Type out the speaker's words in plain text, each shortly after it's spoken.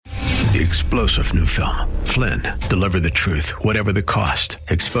the explosive new film, Flynn, deliver the truth, whatever the cost,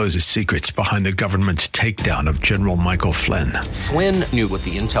 exposes secrets behind the government's takedown of General Michael Flynn. Flynn knew what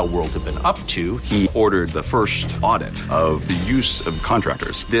the intel world had been up to. He ordered the first audit of the use of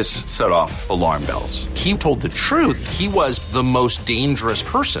contractors. This set off alarm bells. He told the truth. He was the most dangerous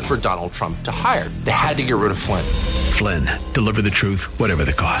person for Donald Trump to hire. They had to get rid of Flynn. Flynn, deliver the truth, whatever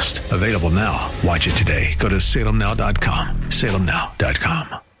the cost. Available now. Watch it today. Go to salemnow.com.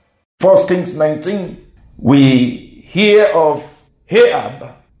 salemnow.com. 1 Kings 19, we hear of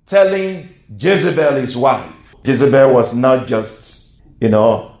Ahab telling Jezebel, his wife. Jezebel was not just,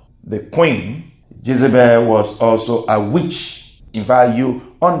 the queen. Jezebel was also a witch. In fact,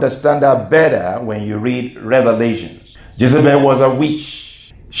 you understand that better when you read Revelations. Jezebel was a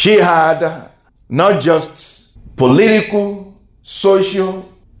witch. She had not just political,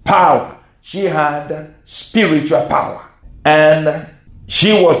 social power. She had spiritual power. And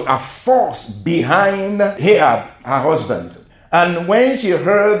she was a force behind Ahab, her husband. And when she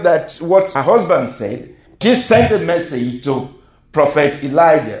heard that what her husband said, she sent a message to Prophet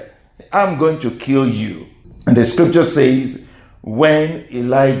Elijah. I'm going to kill you. And the scripture says, when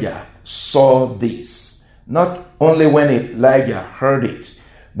Elijah saw this, not only when Elijah heard it,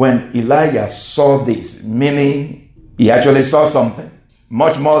 when Elijah saw this, meaning he actually saw something,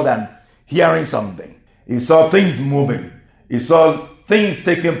 much more than hearing something. He saw things moving. He saw things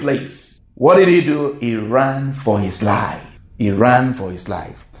taking place. What did he do? He ran for his life. He ran for his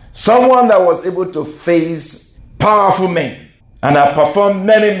life. Someone that was able to face powerful men and have performed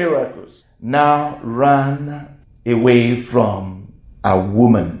many miracles now ran away from a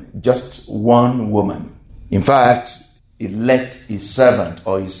woman, just one woman. In fact, he left his servant,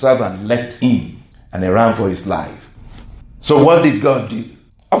 or his servant left him, and he ran for his life. So what did God do?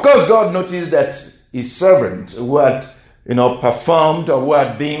 Of course, God noticed that his servant who had performed, or who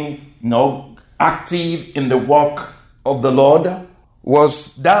had been, active in the work of the Lord,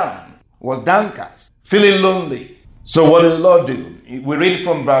 was downcast, feeling lonely. So what did the Lord do? We read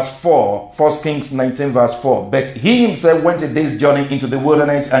from verse 4, 1 Kings 19 verse 4. But he himself went a day's journey into the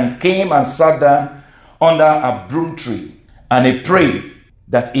wilderness and came and sat down under a broom tree. And he prayed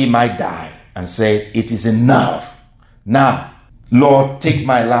that he might die and said, it is enough. Now, Lord, take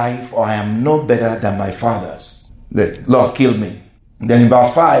my life, or I am no better than my fathers. The Lord kill me. And then in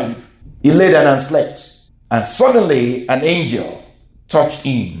verse 5, he lay down and slept. And suddenly an angel touched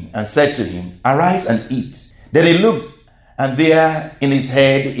him and said to him, arise and eat. Then he looked, and there in his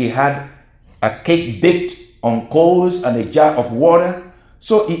head he had a cake baked on coals and a jar of water.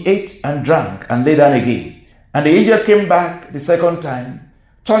 So he ate and drank and lay down again. And the angel came back the second time,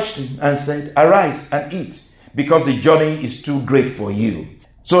 touched him and said, arise and eat, because the journey is too great for you.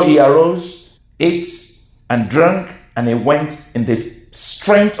 So he arose, ate and drank, and he went in the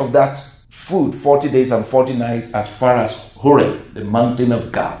strength of that food 40 days and 40 nights as far as Horeb, the mountain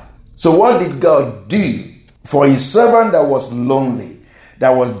of God. So what did God do for his servant that was lonely,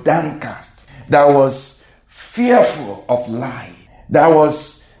 that was downcast, that was fearful of life, that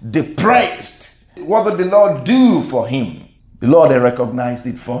was depressed? What did the Lord do for him? The Lord recognized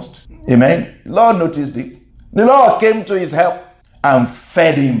it first. Amen. The Lord noticed it. The Lord came to his help and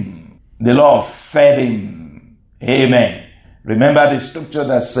fed him. The Lord fed him. Amen. Remember the scripture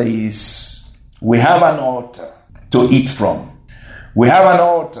that says, we have an altar to eat from. We have an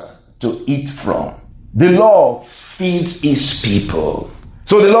altar to eat from. The Lord feeds his people.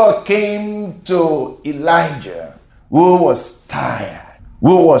 So the Lord came to Elijah, who was tired,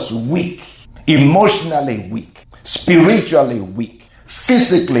 who was weak, emotionally weak, spiritually weak,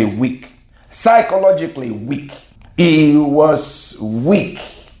 physically weak, psychologically weak. He was weak.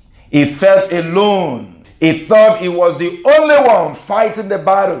 He felt alone. He thought he was the only one fighting the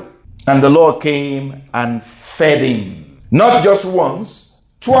battle. And the Lord came and fed him. Not just once,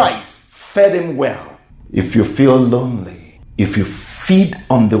 twice, fed him well. If you feel lonely, if you feed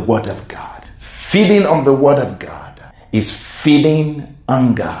on the word of God, feeding on the word of God is feeding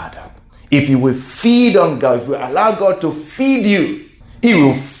on God. If you will feed on God, if you allow God to feed you, he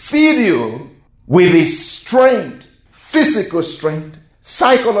will feed you with his strength, physical strength,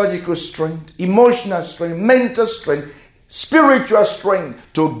 psychological strength, emotional strength, mental strength, spiritual strength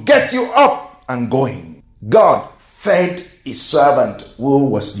to get you up and going. God fed his servant who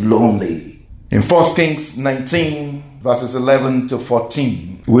was lonely. In 1 Kings 19, verses 11 to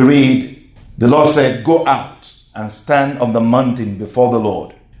 14, we read, the Lord said, go out and stand on the mountain before the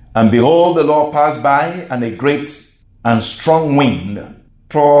Lord. And behold, the Lord passed by, and a great and strong wind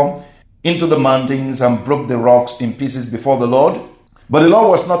tore into the mountains and broke the rocks in pieces before the Lord. But the Lord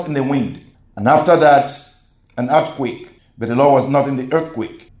was not in the wind. And after that, an earthquake. But the Lord was not in the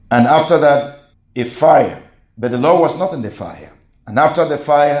earthquake. And after that, a fire. But the Lord was not in the fire. And after the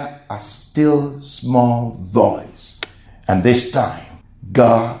fire, a still small voice. And this time,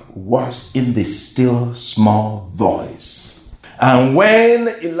 God was in the still small voice. And when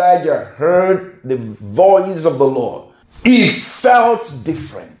Elijah heard the voice of the Lord, he felt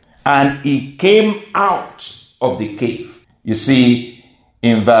different. And he came out of the cave. You see,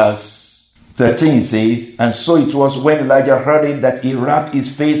 in verse 13 it says, and so it was when Elijah heard it that he wrapped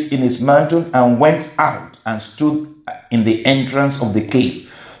his face in his mantle and went out and stood in the entrance of the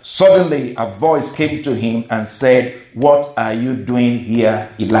cave. Suddenly a voice came to him and said, what are you doing here,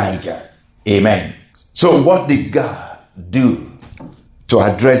 Elijah? Amen. So what did God do to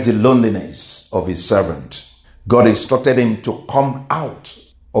address the loneliness of his servant? God instructed him to come out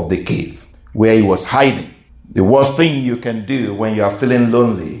of the cave where he was hiding. The worst thing you can do when you are feeling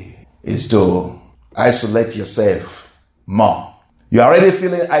lonely is to isolate yourself more. You are already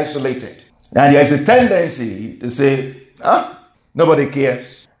feeling isolated. And there is a tendency to say, nobody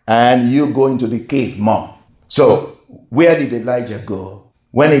cares. And you go into the cave more. So, where did Elijah go?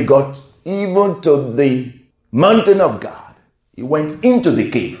 When he got even to the mountain of God, he went into the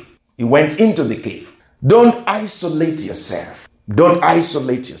cave. He went into the cave. Don't isolate yourself. Don't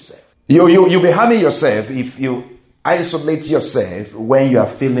isolate yourself. You'll be harming yourself if you isolate yourself when you are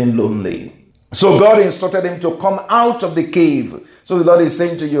feeling lonely. So God instructed him to come out of the cave. So the Lord is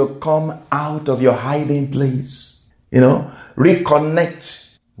saying to you, come out of your hiding place.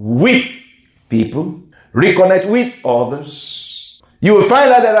 Reconnect with people. Reconnect with others. You will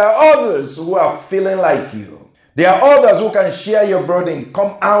find that there are others who are feeling like you. There are others who can share your burden.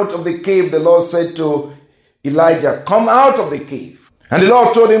 Come out of the cave, the Lord said to Elijah. Come out of the cave. And the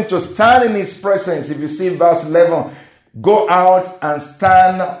Lord told him to stand in his presence. If you see verse 11, go out and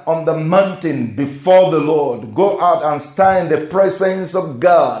stand on the mountain before the Lord. Go out and stand in the presence of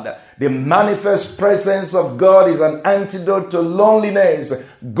God. The manifest presence of God is an antidote to loneliness.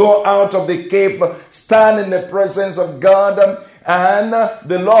 Go out of the cave, stand in the presence of God, and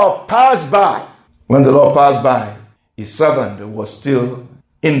the Lord passed by. When the Lord passed by, his servant was still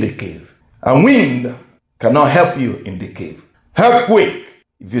in the cave. A wind cannot help you in the cave. Earthquake,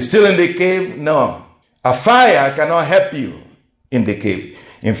 if you're still in the cave, no. A fire cannot help you in the cave.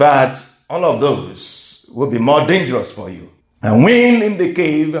 In fact, all of those will be more dangerous for you. A wind in the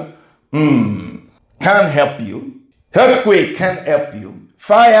cave can't help you. Earthquake can't help you.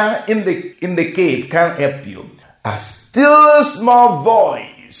 Fire in the cave can't help you. A still small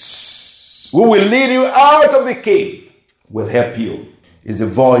voice who will lead you out of the cave will help you. It's the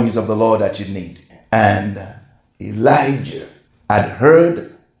voice of the Lord that you need. And Elijah had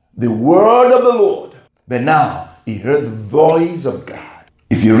heard the word of the Lord, but now he heard the voice of God.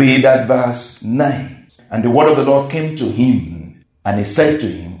 If you read that verse 9, and the word of the Lord came to him, and he said to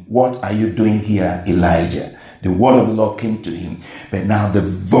him, what are you doing here, Elijah? The word of the Lord came to him, but now the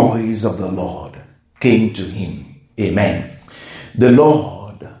voice of the Lord came to him. Amen. The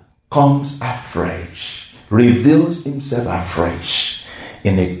Lord comes afresh, reveals himself afresh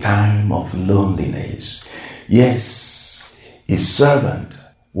in a time of loneliness. Yes, his servant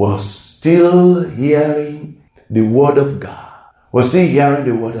was still hearing the word of God, but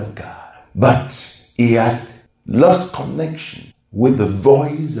he had lost connection with the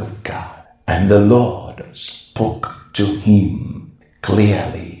voice of God, and the Lord spoke to him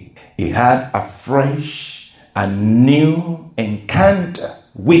clearly. He had a fresh and new encounter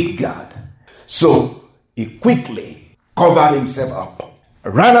with God. So he quickly covered himself up,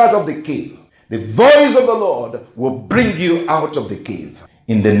 ran out of the cave. The voice of the Lord will bring you out of the cave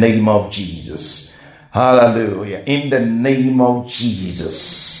in the name of Jesus. Hallelujah. In the name of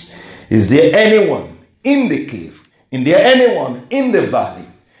Jesus. Is there anyone in the cave? Is there anyone in the valley?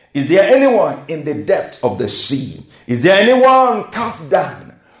 Is there anyone in the depth of the sea? Is there anyone cast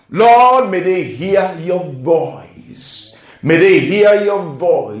down? Lord, may they hear your voice. May they hear your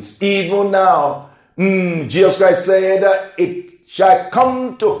voice. Even now, Jesus Christ said, it shall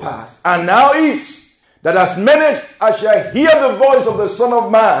come to pass, and now is, that as many as shall hear the voice of the Son of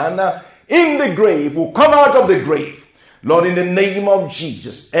Man in the grave will come out of the grave. Lord, in the name of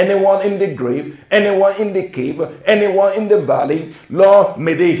Jesus, anyone in the grave, anyone in the cave, anyone in the valley, Lord,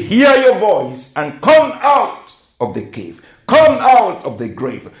 may they hear your voice and come out of the cave, come out of the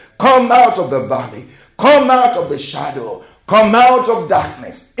grave, come out of the valley, come out of the shadow, come out of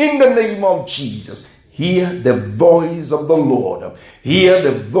darkness. In the name of Jesus, Hear the voice of the Lord. Hear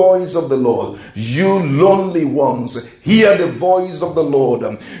the voice of the Lord. You lonely ones, hear the voice of the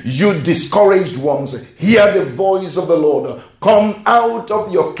Lord. You discouraged ones, hear the voice of the Lord. Come out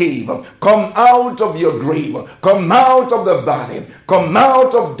of your cave. Come out of your grave. Come out of the valley. Come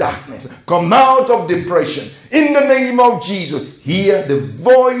out of darkness. Come out of depression. In the name of Jesus, hear the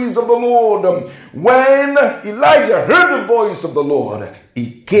voice of the Lord. When Elijah heard the voice of the Lord,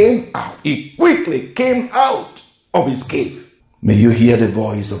 he came out. He quickly came out of his cave. May you hear the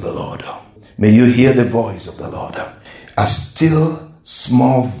voice of the Lord. May you hear the voice of the Lord. A still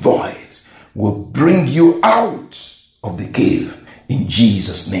small voice will bring you out of the cave. In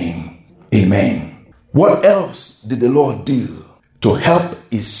Jesus' name, amen. What else did the Lord do to help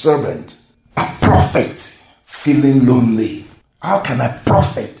his servant, a prophet, feeling lonely? How can a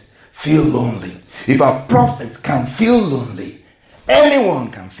prophet feel lonely? If a prophet can feel lonely,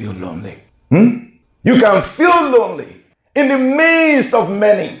 anyone can feel lonely. You can feel lonely in the midst of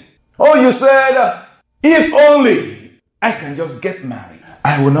many. Oh, you said, if only I can just get married,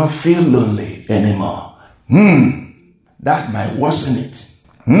 I will not feel lonely anymore. That might worsen it.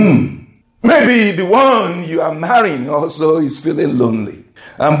 Maybe the one you are marrying also is feeling lonely.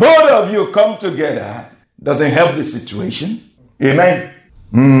 And both of you come together doesn't help the situation. Amen.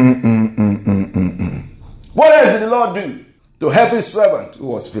 What else did the Lord do to help his servant who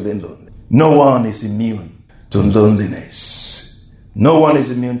was feeling lonely? No one is immune to loneliness. No one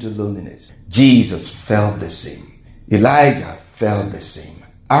is immune to loneliness. Jesus felt the same. Elijah felt the same.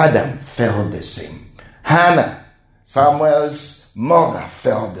 Adam felt the same. Hannah, Samuel's mother,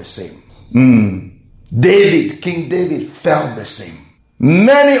 felt the same. David, King David, felt the same.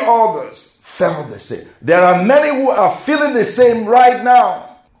 Many others felt the same. There are many who are feeling the same right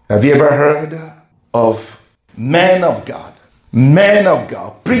now. Have you ever heard of men of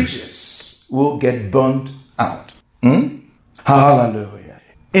God, preachers who get burned out? Hallelujah.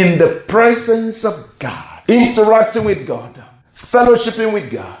 In the presence of God, interacting with God, fellowshipping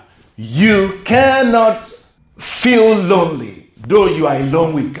with God, you cannot feel lonely, though you are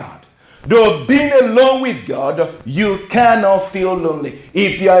alone with God. Though being alone with God, you cannot feel lonely.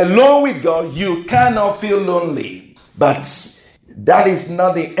 If you are alone with God, you cannot feel lonely. But that is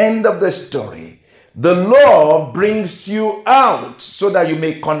not the end of the story. The Lord brings you out so that you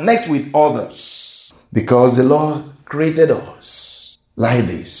may connect with others. Because the Lord created us like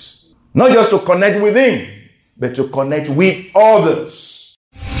this. Not just to connect with Him, but to connect with others.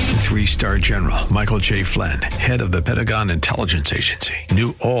 3-star General Michael J. Flynn, head of the Pentagon Intelligence Agency,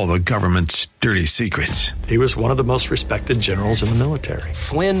 knew all the government's dirty secrets. He was one of the most respected generals in the military.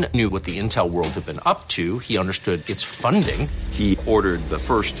 Flynn knew what the intel world had been up to. He understood its funding. He ordered the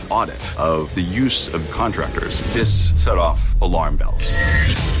first audit of the use of contractors. This set off alarm bells.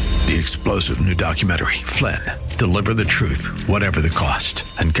 The explosive new documentary, Flynn, Deliver the Truth, Whatever the Cost,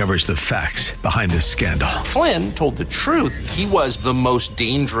 uncovers the facts behind this scandal. Flynn told the truth. He was the most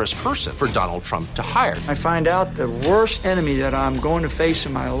dangerous person for Donald Trump to hire. I find out the worst enemy that I'm going to face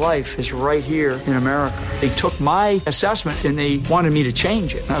in my life is right here in America. They took my assessment and they wanted me to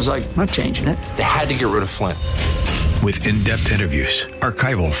change it. And I was like, I'm not changing it. They had to get rid of Flynn. With in-depth interviews,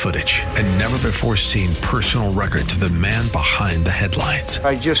 archival footage, and never-before-seen personal records of the man behind the headlines.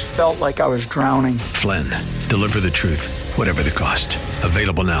 I just felt like I was drowning. Flynn, Deliver the Truth, Whatever the Cost.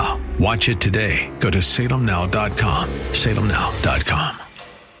 Available now. Watch it today. Go to salemnow.com. salemnow.com.